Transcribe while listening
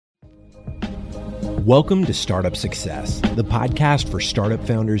Welcome to Startup Success, the podcast for startup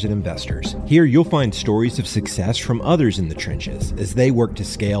founders and investors. Here you'll find stories of success from others in the trenches as they work to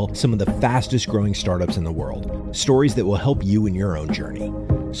scale some of the fastest growing startups in the world. Stories that will help you in your own journey.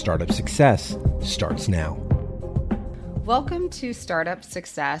 Startup Success starts now. Welcome to Startup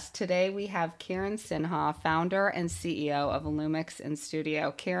Success. Today we have Kiran Sinha, founder and CEO of Lumix in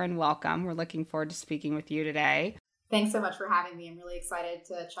studio. Kiran, welcome. We're looking forward to speaking with you today. Thanks so much for having me. I'm really excited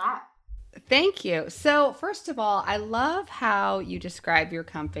to chat. Thank you. So first of all, I love how you describe your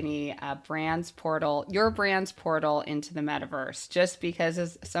company, Brands Portal, your Brands Portal into the metaverse, just because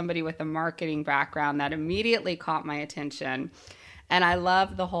as somebody with a marketing background, that immediately caught my attention. And I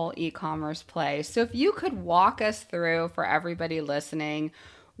love the whole e-commerce play. So if you could walk us through, for everybody listening,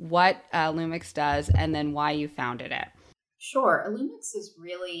 what Lumix does and then why you founded it. Sure. Lumix is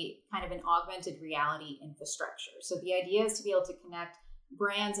really kind of an augmented reality infrastructure. So the idea is to be able to connect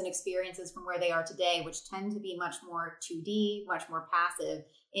brands and experiences from where they are today, which tend to be much more 2D, much more passive,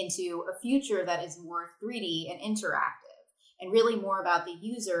 into a future that is more 3D and interactive, and really more about the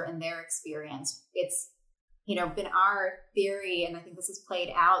user and their experience. It's, been our theory, and I think this has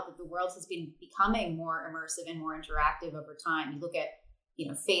played out, that the world has been becoming more immersive and more interactive over time. You look at,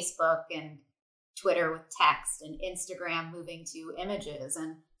 Facebook and Twitter with text, and Instagram moving to images,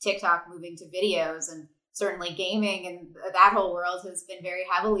 and TikTok moving to videos, and certainly gaming and that whole world has been very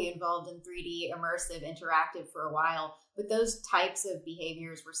heavily involved in 3D, immersive, interactive for a while. But those types of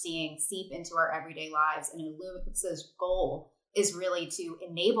behaviors we're seeing seep into our everyday lives. And Lumix's goal is really to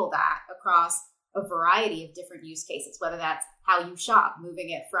enable that across a variety of different use cases, whether that's how you shop,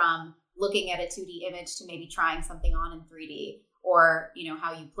 moving it from looking at a 2D image to maybe trying something on in 3D, or,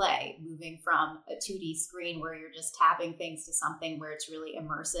 how you play, moving from a 2D screen where you're just tapping things to something where it's really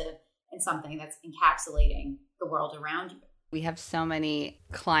immersive and something that's encapsulating the world around you. We have so many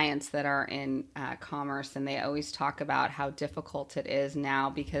clients that are in commerce, and they always talk about how difficult it is now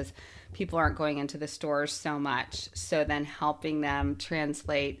because people aren't going into the stores so much. So then helping them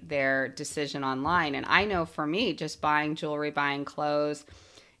translate their decision online. And I know for me, just buying jewelry, buying clothes,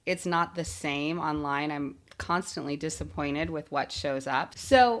 it's not the same online. I'm constantly disappointed with what shows up.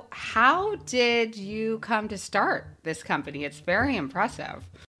 So how did you come to start this company? It's very impressive.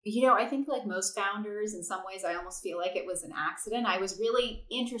 I think like most founders, in some ways, I almost feel like it was an accident. I was really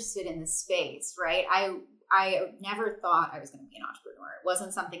interested in this space, right? I never thought I was going to be an entrepreneur. It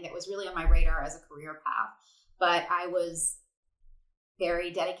wasn't something that was really on my radar as a career path, but I was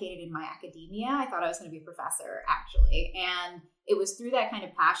very dedicated in my academia. I thought I was going to be a professor, actually. And it was through that kind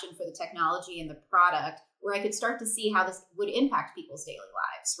of passion for the technology and the product where I could start to see how this would impact people's daily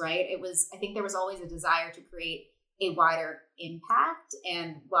lives, right? I think there was always a desire to create a wider impact.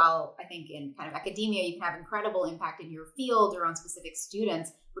 And while I think in kind of academia, you can have incredible impact in your field or on specific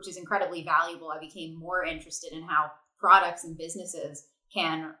students, which is incredibly valuable, I became more interested in how products and businesses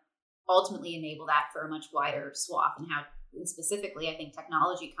can ultimately enable that for a much wider swath, and how specifically, I think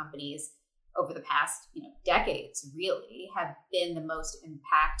technology companies over the past decades really have been the most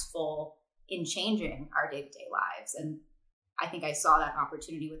impactful in changing our day-to-day lives. And I think I saw that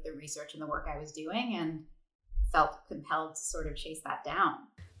opportunity with the research and the work I was doing, and felt compelled to sort of chase that down.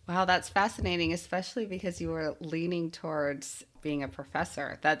 Wow, that's fascinating, especially because you were leaning towards being a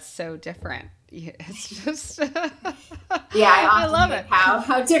professor. That's so different. It's just I love it.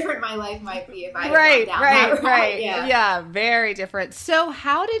 How different my life might be if I had gone down that route. Right. Yeah, very different. So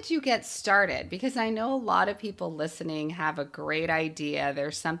how did you get started? Because I know a lot of people listening have a great idea.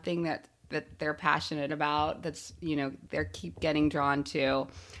 There's something that they're passionate about that's, they keep getting drawn to.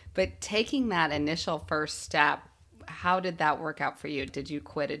 But taking that initial first step, how did that work out for you? Did you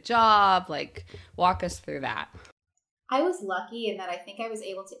quit a job? Walk us through that. I was lucky in that I think I was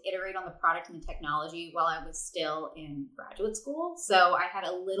able to iterate on the product and the technology while I was still in graduate school. So I had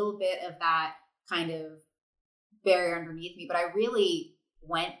a little bit of that kind of barrier underneath me, but I really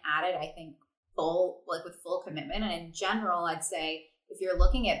went at it, I think, with full commitment. And in general, I'd say if you're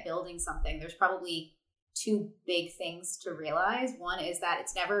looking at building something, there's probably two big things to realize. One is that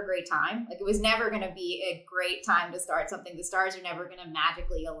it's never a great time. It was never going to be a great time to start something. The stars are never going to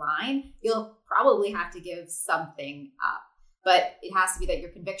magically align. You'll probably have to give something up, but it has to be that your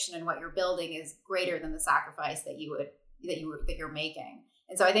conviction in what you're building is greater than the sacrifice that you're making.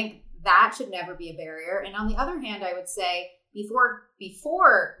 And so I think that should never be a barrier. And on the other hand, I would say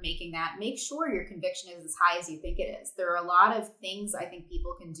before making that, make sure your conviction is as high as you think it is. There are a lot of things I think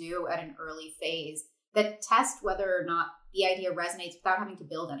people can do at an early phase that test whether or not the idea resonates without having to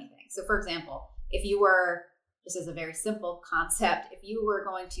build anything. So for example, if you were, just as a very simple concept, if you were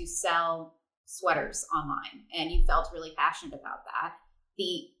going to sell sweaters online and you felt really passionate about that,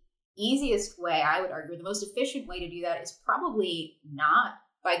 the easiest way, I would argue, the most efficient way to do that is probably not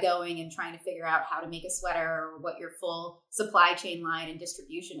by going and trying to figure out how to make a sweater or what your full supply chain line and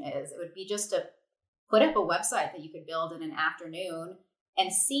distribution is. It would be just to put up a website that you could build in an afternoon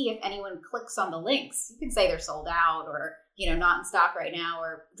and see if anyone clicks on the links. You can say they're sold out or, not in stock right now,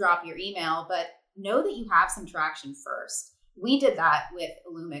 or drop your email, but know that you have some traction first. We did that with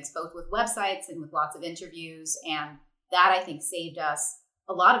Illumix, both with websites and with lots of interviews. And that, I think, saved us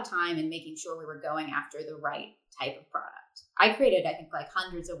a lot of time in making sure we were going after the right type of product. I created, I think, like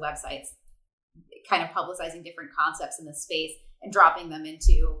hundreds of websites, kind of publicizing different concepts in the space and dropping them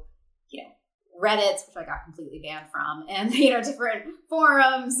into, Reddits, which I got completely banned from, and, different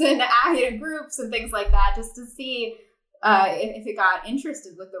forums and groups and things like that, just to see if it got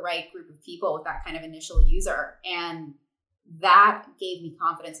interested with the right group of people with that kind of initial user. And that gave me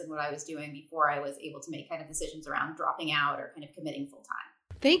confidence in what I was doing before I was able to make kind of decisions around dropping out or kind of committing full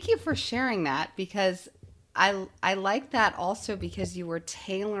time. Thank you for sharing that, because I like that also, because you were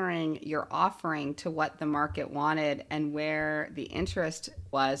tailoring your offering to what the market wanted and where the interest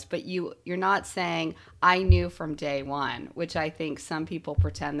was, but you're not saying I knew from day one, which I think some people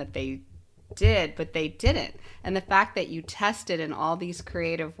pretend that they did, but they didn't. And the fact that you tested in all these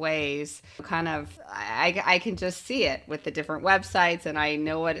creative ways, I can just see it with the different websites, and I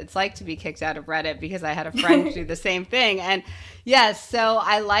know what it's like to be kicked out of Reddit because I had a friend do the same thing. And yes, so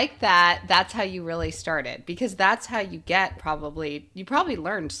I like that. That's how you really started, because that's how you you probably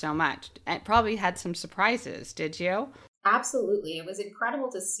learned so much and probably had some surprises. Did you? Absolutely. It was incredible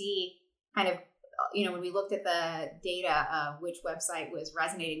to see kind of, when we looked at the data of which website was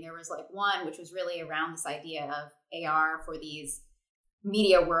resonating, there was like one which was really around this idea of AR for these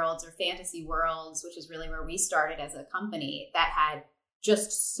media worlds or fantasy worlds, which is really where we started as a company, that had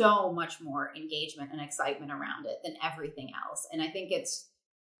just so much more engagement and excitement around it than everything else. And I think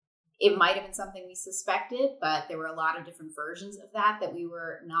it might have been something we suspected, but there were a lot of different versions of that we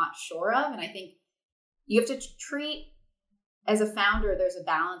were not sure of. And I think you have to treat, as a founder, there's a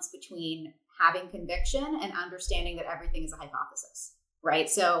balance between having conviction and understanding that everything is a hypothesis, right?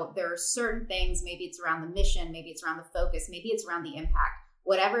 So there are certain things, maybe it's around the mission, maybe it's around the focus, maybe it's around the impact,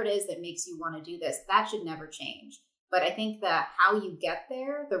 whatever it is that makes you want to do this, that should never change. But I think that how you get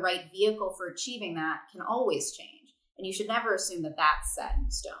there, the right vehicle for achieving that, can always change. And you should never assume that that's set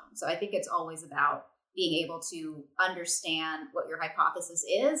in stone. So I think it's always about being able to understand what your hypothesis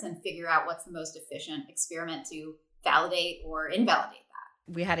is and figure out what's the most efficient experiment to validate or invalidate.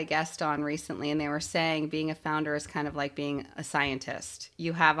 We had a guest on recently, and they were saying being a founder is kind of like being a scientist.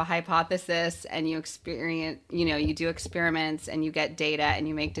 You have a hypothesis and you you do experiments and you get data and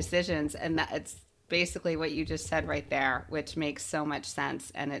you make decisions. And it's basically what you just said right there, which makes so much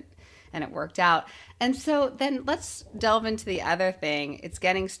sense. And it worked out. And so then let's delve into the other thing. It's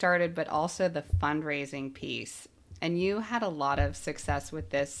getting started, but also the fundraising piece. And you had a lot of success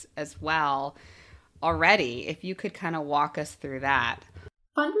with this as well already. If you could kind of walk us through that.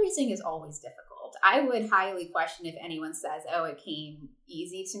 Fundraising is always difficult. I would highly question if anyone says, oh, it came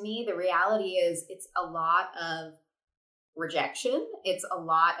easy to me. The reality is it's a lot of rejection. It's a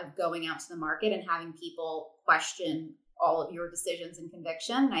lot of going out to the market and having people question all of your decisions and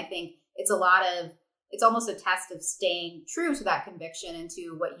conviction. And I think it's almost a test of staying true to that conviction and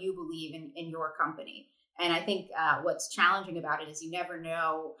to what you believe in your company. And I think what's challenging about it is you never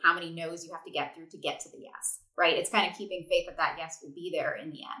know how many no's you have to get through to get to the yes, right? It's kind of keeping faith that yes will be there in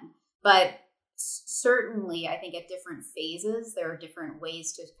the end. But certainly, I think at different phases, there are different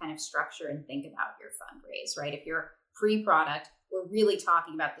ways to kind of structure and think about your fundraise, right? If you're pre-product, we're really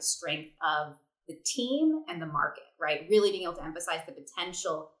talking about the strength of the team and the market, right? Really being able to emphasize the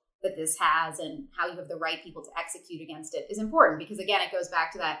potential that this has and how you have the right people to execute against it is important, because again, it goes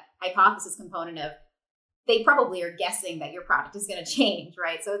back to that hypothesis component of they probably are guessing that your product is going to change,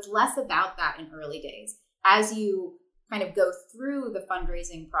 right? So it's less about that in early days. As you kind of go through the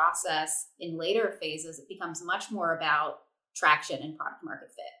fundraising process in later phases, it becomes much more about traction and product market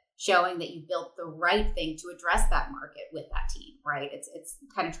fit, showing that you built the right thing to address that market with that team, right? It's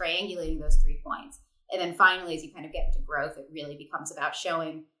kind of triangulating those 3 points. And then finally, as you kind of get into growth, it really becomes about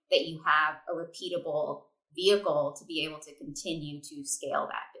showing that you have a repeatable vehicle to be able to continue to scale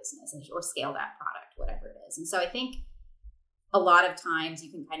that business or scale that product, whatever it is. And so I think a lot of times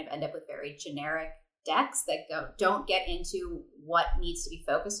you can kind of end up with very generic decks that don't get into what needs to be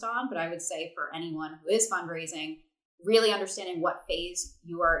focused on. But I would say for anyone who is fundraising, really understanding what phase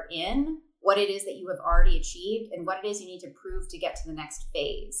you are in, what it is that you have already achieved, and what it is you need to prove to get to the next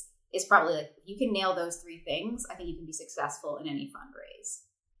phase is probably, like, if you can nail those 3 things, I think you can be successful in any fundraise.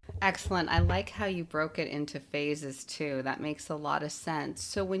 Excellent. I like how you broke it into phases too. That makes a lot of sense.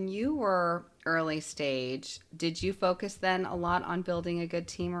 So when you were early stage, did you focus then a lot on building a good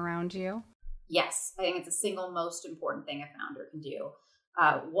team around you? Yes, I think it's the single most important thing a founder can do.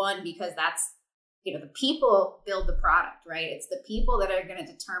 One, because that's, the people build the product, right? It's the people that are going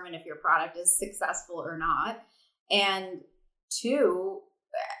to determine if your product is successful or not. And two,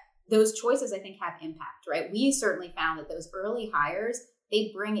 those choices I think have impact, right? We certainly found that those early hires,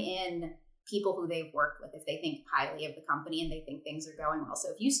 they bring in people who they've worked with if they think highly of the company and they think things are going well. So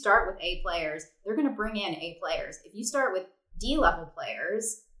if you start with A players, they're going to bring in A players. If you start with D-level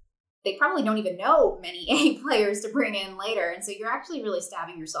players, they probably don't even know many A players to bring in later. And so you're actually really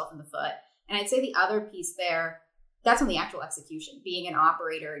stabbing yourself in the foot. And I'd say the other piece there, that's on the actual execution. Being an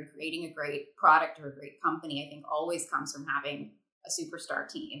operator and creating a great product or a great company, I think always comes from having a superstar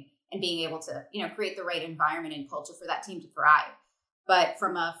team and being able to, create the right environment and culture for that team to thrive. But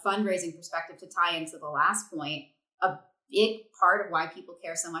from a fundraising perspective, to tie into the last point, a big part of why people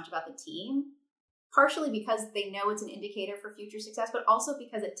care so much about the team, partially because they know it's an indicator for future success, but also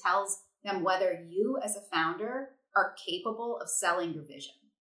because it tells them whether you as a founder are capable of selling your vision.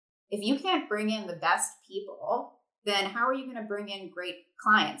 If you can't bring in the best people, then how are you going to bring in great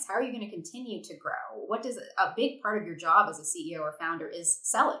clients? How are you going to continue to grow? What does a big part of your job as a CEO or founder is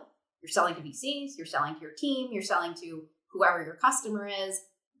selling? You're selling to VCs, you're selling to your team, you're selling to whoever your customer is.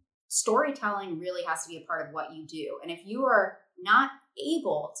 Storytelling really has to be a part of what you do. And if you are not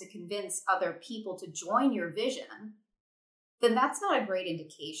able to convince other people to join your vision, then that's not a great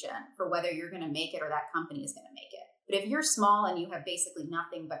indication for whether you're going to make it or that company is going to make it. But if you're small and you have basically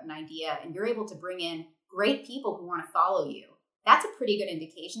nothing but an idea and you're able to bring in great people who want to follow you, that's a pretty good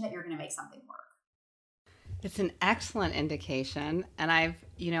indication that you're going to make something work. It's an excellent indication. And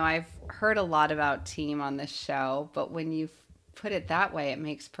I've heard a lot about team on this show, but when you put it that way, it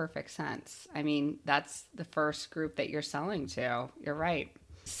makes perfect sense. I mean, that's the first group that you're selling to. You're right.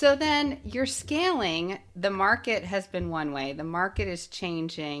 So then you're scaling. The market has been one way. The market is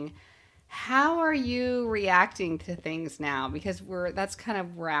changing. How are you reacting to things now? Because we're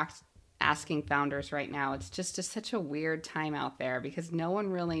asking founders right now. It's just such a weird time out there because no one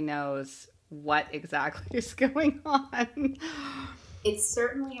really knows what exactly is going on. It's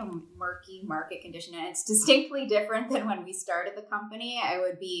certainly a murky market condition, and it's distinctly different than when we started the company. I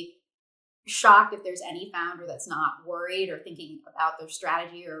would be shocked if there's any founder that's not worried or thinking about their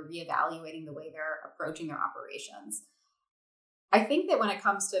strategy or reevaluating the way they're approaching their operations. I think that when it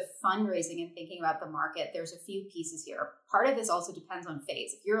comes to fundraising and thinking about the market, there's a few pieces here. Part of this also depends on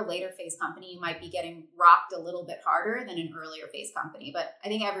phase. If you're a later phase company, you might be getting rocked a little bit harder than an earlier phase company, but I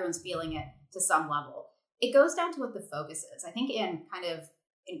think everyone's feeling it to some level. It goes down to what the focus is. I think in kind of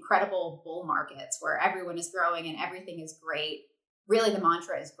incredible bull markets where everyone is growing and everything is great, really the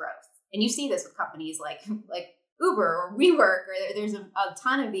mantra is growth. And you see this with companies like Uber or WeWork, or there's a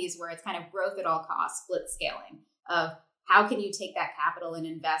ton of these where it's kind of growth at all costs, split scaling of how can you take that capital and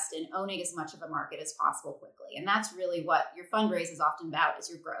invest in owning as much of a market as possible quickly. And that's really what your fundraise is often about, is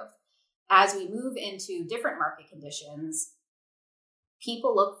your growth. As we move into different market conditions,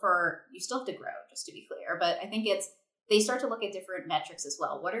 people look for, you still have to grow, just to be clear, but I think they start to look at different metrics as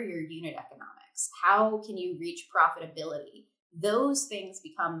well. What are your unit economics? How can you reach profitability? Those things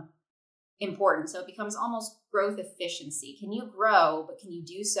become important. So it becomes almost growth efficiency. Can you grow, but can you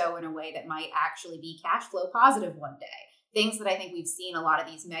do so in a way that might actually be cash flow positive one day? Things that I think we've seen a lot of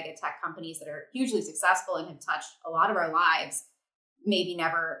these mega tech companies that are hugely successful and have touched a lot of our lives, maybe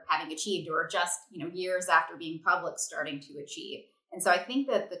never having achieved, or just, years after being public starting to achieve. And so I think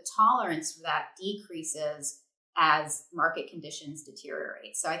that the tolerance for that decreases as market conditions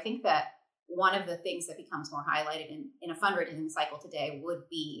deteriorate. So I think that one of the things that becomes more highlighted in a fundraising cycle today would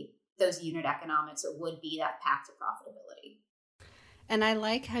be those unit economics, or would be that path to profitability. And I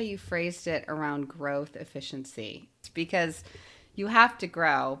like how you phrased it around growth efficiency, because you have to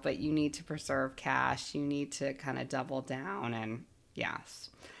grow, but you need to preserve cash. You need to kind of double down, and yes.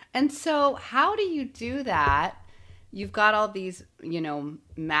 And so how do you do that? You've got all these,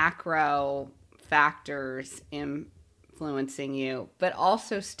 macro factors influencing you, but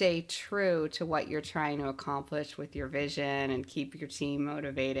also stay true to what you're trying to accomplish with your vision and keep your team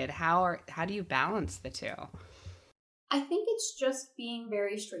motivated. How do you balance the two? I think it's just being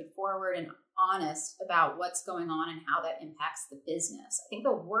very straightforward and honest about what's going on and how that impacts the business. I think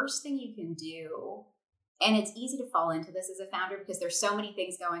the worst thing you can do, and it's easy to fall into this as a founder because there's so many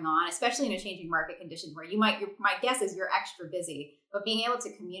things going on, especially in a changing market condition where my guess is you're extra busy, but being able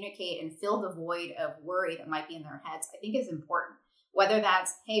to communicate and fill the void of worry that might be in their heads, I think is important. Whether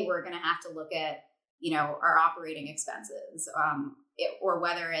that's, hey, we're going to have to look at, our operating expenses. or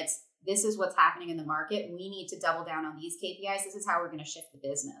whether it's, this is what's happening in the market, we need to double down on these KPIs. This is how we're going to shift the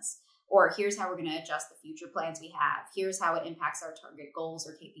business. Or here's how we're going to adjust the future plans we have. Here's how it impacts our target goals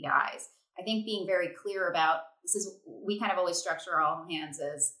or KPIs. I think being very clear about this is, we kind of always structure our all hands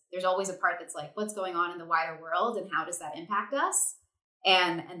as there's always a part that's like, what's going on in the wider world and how does that impact us?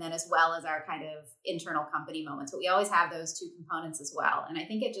 And then as well as our kind of internal company moments. But we always have those two components as well. And I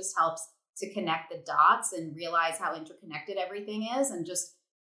think it just helps to connect the dots and realize how interconnected everything is and just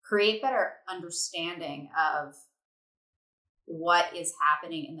create better understanding of what is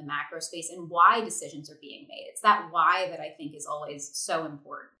happening in the macro space and why decisions are being made. It's that why that I think is always so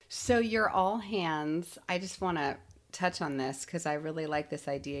important. So your all hands, I just want to touch on this because I really like this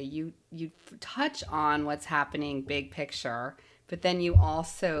idea. You touch on what's happening big picture, but then you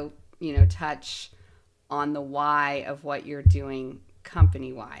also, touch on the why of what you're doing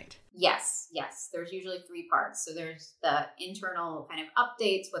company-wide. Yes. There's usually three parts. So there's the internal kind of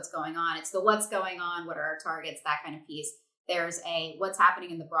updates, what's going on. It's the what's going on, what are our targets, that kind of piece. There's a what's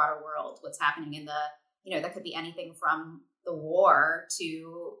happening in the broader world, what's happening in the, that could be anything from the war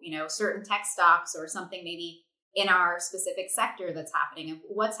to, certain tech stocks or something maybe in our specific sector that's happening, and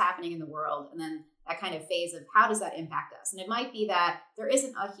what's happening in the world. And then that kind of phase of how does that impact us? And it might be that there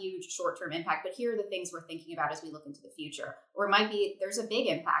isn't a huge short-term impact, but here are the things we're thinking about as we look into the future. Or it might be there's a big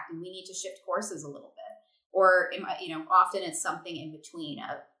impact and we need to shift courses a little bit. Or, often it's something in between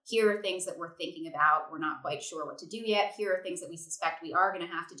of here are things that we're thinking about. We're not quite sure what to do yet. Here are things that we suspect we are going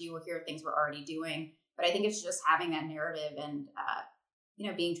to have to do, or here are things we're already doing. But I think it's just having that narrative and,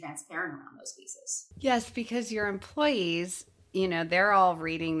 being transparent around those pieces. Yes, because your employees, they're all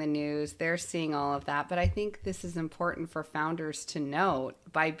reading the news, they're seeing all of that. But I think this is important for founders to note.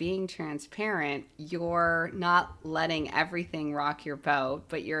 By being transparent, you're not letting everything rock your boat,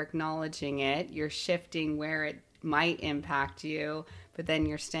 but you're acknowledging it. You're shifting where it might impact you, but then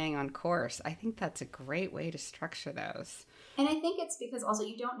you're staying on course. I think that's a great way to structure those. And I think it's because also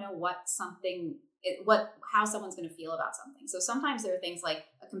you don't know how someone's going to feel about something. So sometimes there are things like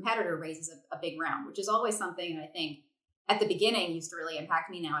a competitor raises a big round, which is always something that I think at the beginning used to really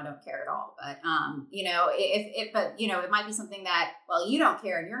impact me. Now I don't care at all. But, it might be something that, well, you don't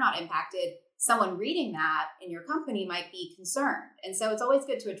care and you're not impacted. Someone reading that in your company might be concerned. And so it's always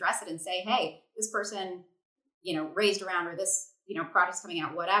good to address it and say, hey, this person, raised around, or this, product's coming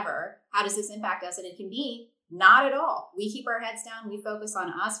out, whatever, how does this impact us? And it can be not at all. We keep our heads down. We focus on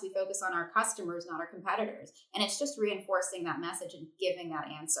us. We focus on our customers, not our competitors. And it's just reinforcing that message and giving that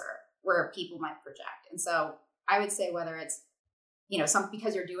answer where people might project. And so I would say whether it's,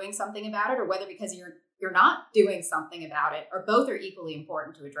 because you're doing something about it, or whether because you're not doing something about it, or both are equally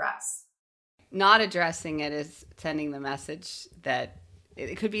important to address. Not addressing it is sending the message that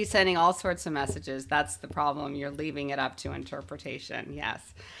it could be sending all sorts of messages. That's the problem. You're leaving it up to interpretation. Yes.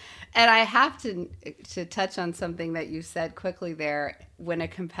 And I have to touch on something that you said quickly there. When a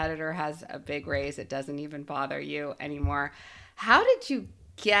competitor has a big raise, it doesn't even bother you anymore. How did you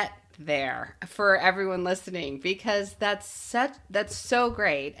get there for everyone listening? Because that's so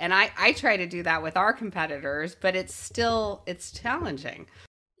great. And I try to do that with our competitors, but it's challenging.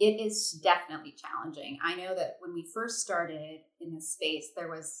 It is definitely challenging. I know that when we first started in this space, there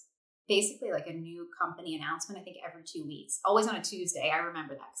was basically like a new company announcement, I think every 2 weeks, always on a Tuesday. I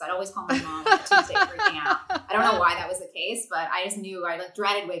remember that because I'd always call my mom on a Tuesday freaking out. I don't know why that was the case, but I just knew I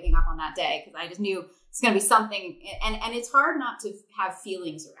dreaded waking up on that day because I just knew it's going to be something. And it's hard not to have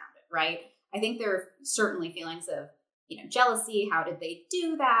feelings around it, right? I think there are certainly feelings of, jealousy. How did they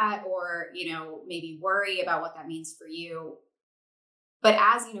do that? Or, maybe worry about what that means for you. But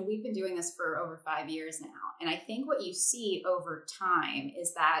as we've been doing this for over 5 years now. And I think what you see over time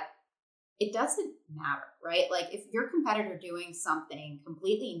is that it doesn't matter, right? Like if your competitor doing something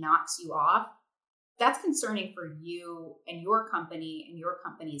completely knocks you off, that's concerning for you and your company and your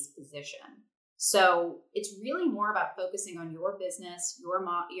company's position. So it's really more about focusing on your business,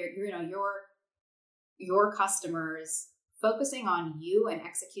 your customers, focusing on you and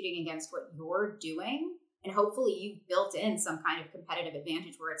executing against what you're doing. And hopefully you've built in some kind of competitive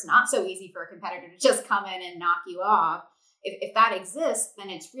advantage where it's not so easy for a competitor to just come in and knock you off. If that exists, then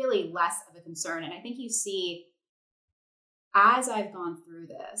it's really less of a concern. And I think you see, as I've gone through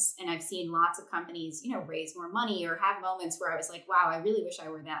this, and I've seen lots of companies, raise more money or have moments where I was like, wow, I really wish I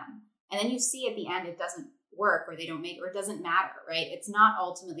were them. And then you see at the end, it doesn't work, or they don't make, or it doesn't matter, right? It's not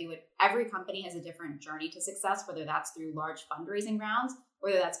ultimately what every company has a different journey to success, whether that's through large fundraising rounds,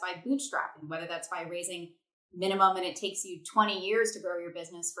 whether that's by bootstrapping, whether that's by raising minimum and it takes you 20 years to grow your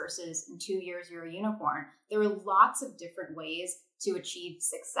business versus in 2 years you're a unicorn. There are lots of different ways to achieve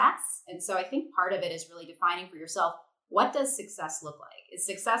success. And so I think part of it is really defining for yourself, what does success look like? Is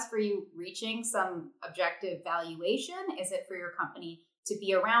success for you reaching some objective valuation? Is it for your company to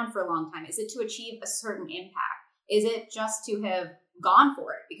be around for a long time? Is it to achieve a certain impact? Is it just to have gone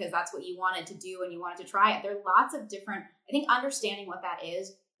for it because that's what you wanted to do and you wanted to try it? There are lots of different, I think understanding what that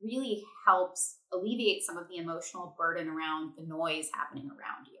is really helps alleviate some of the emotional burden around the noise happening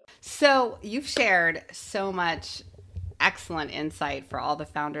around you. So you've shared so much excellent insight for all the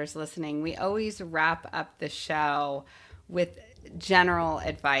founders listening. We always wrap up the show with general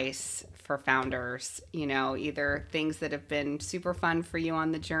advice for founders, either things that have been super fun for you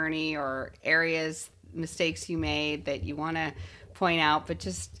on the journey or mistakes you made that you want to point out, but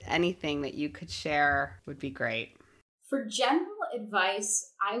just anything that you could share would be great. For general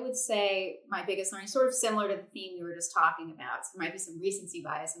advice, I would say my biggest learning, sort of similar to the theme we were just talking about. So there might be some recency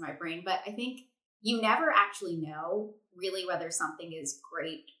bias in my brain, but I think you never actually know really whether something is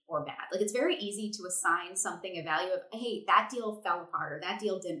great or bad. Like it's very easy to assign something a value of, hey, that deal fell apart or that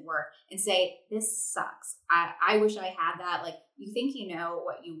deal didn't work, and say, this sucks. I wish I had that. Like you think you know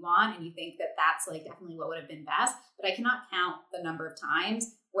what you want and you think that that's like definitely what would have been best, but I cannot count the number of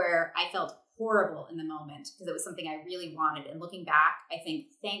times where I felt horrible in the moment because it was something I really wanted. And looking back, I think,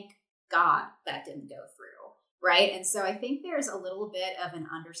 thank God that didn't go through, right? And so I think there's a little bit of an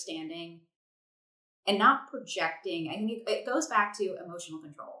understanding and not projecting. I think it goes back to emotional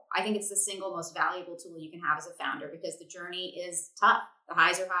control. I think it's the single most valuable tool you can have as a founder because the journey is tough. The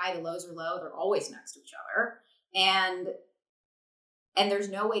highs are high, the lows are low. They're always next to each other. And there's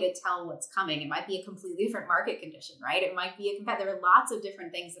no way to tell what's coming. It might be a completely different market condition, right? It might be a competitor. There are lots of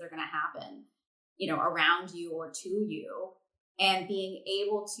different things that are going to happen, around you or to you. And being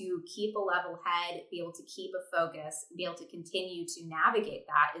able to keep a level head, be able to keep a focus, be able to continue to navigate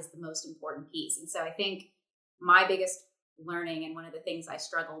that is the most important piece. And so I think my biggest learning and one of the things I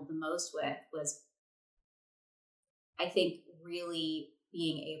struggled the most with was, I think, really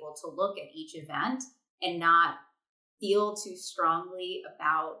being able to look at each event and not feel too strongly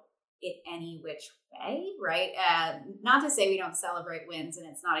about it any which way, right? Not to say we don't celebrate wins and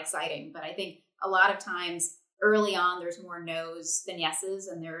it's not exciting, but I think a lot of times early on, there's more no's than yeses,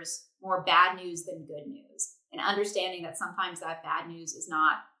 and there's more bad news than good news. And understanding that sometimes that bad news is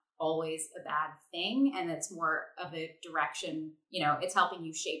not always a bad thing, and it's more of a direction, it's helping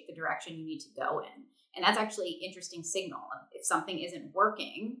you shape the direction you need to go in. And that's actually an interesting signal. If something isn't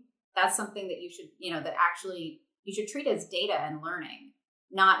working, that's something that you should, that actually you should treat as data and learning,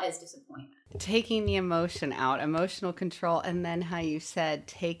 not as disappointment. Taking the emotion out, emotional control, and then how you said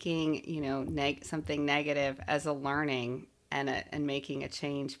taking, something negative as a learning and making a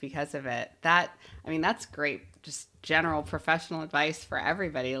change because of it. That's great. Just general professional advice for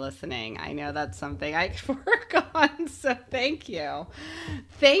everybody listening. I know that's something I could work on. So thank you.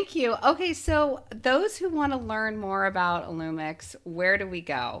 Thank you. Okay. So those who want to learn more about Illumix, where do we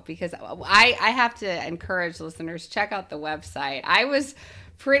go? Because I have to encourage listeners, check out the website. I was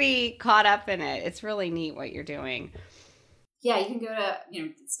pretty caught up in it. It's really neat what you're doing. Yeah, you can go to,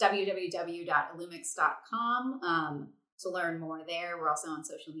 it's www.illumix.com to learn more there. We're also on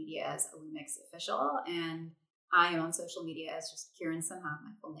social media as Illumix Official, and I am on social media as just Kiran Sinha,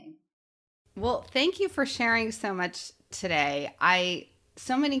 my full name. Well, thank you for sharing so much today.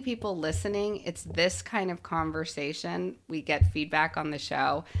 So many people listening, it's this kind of conversation. We get feedback on the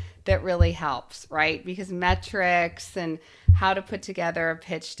show that really helps, right? Because metrics and how to put together a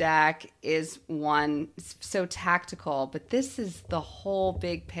pitch deck is one, so tactical, but this is the whole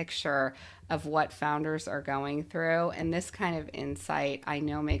big picture of what founders are going through. And this kind of insight I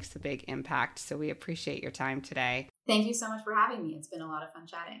know makes a big impact. So we appreciate your time today. Thank you so much for having me. It's been a lot of fun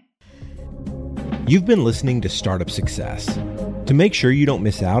chatting. You've been listening to Startup Success. To make sure you don't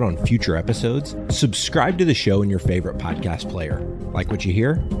miss out on future episodes, subscribe to the show in your favorite podcast player. Like what you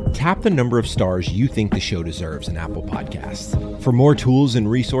hear? Tap the number of stars you think the show deserves in Apple Podcasts. For more tools and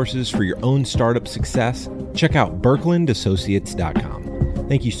resources for your own startup success, check out BirkelandAssociates.com.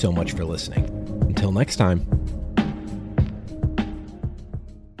 Thank you so much for listening. Until next time.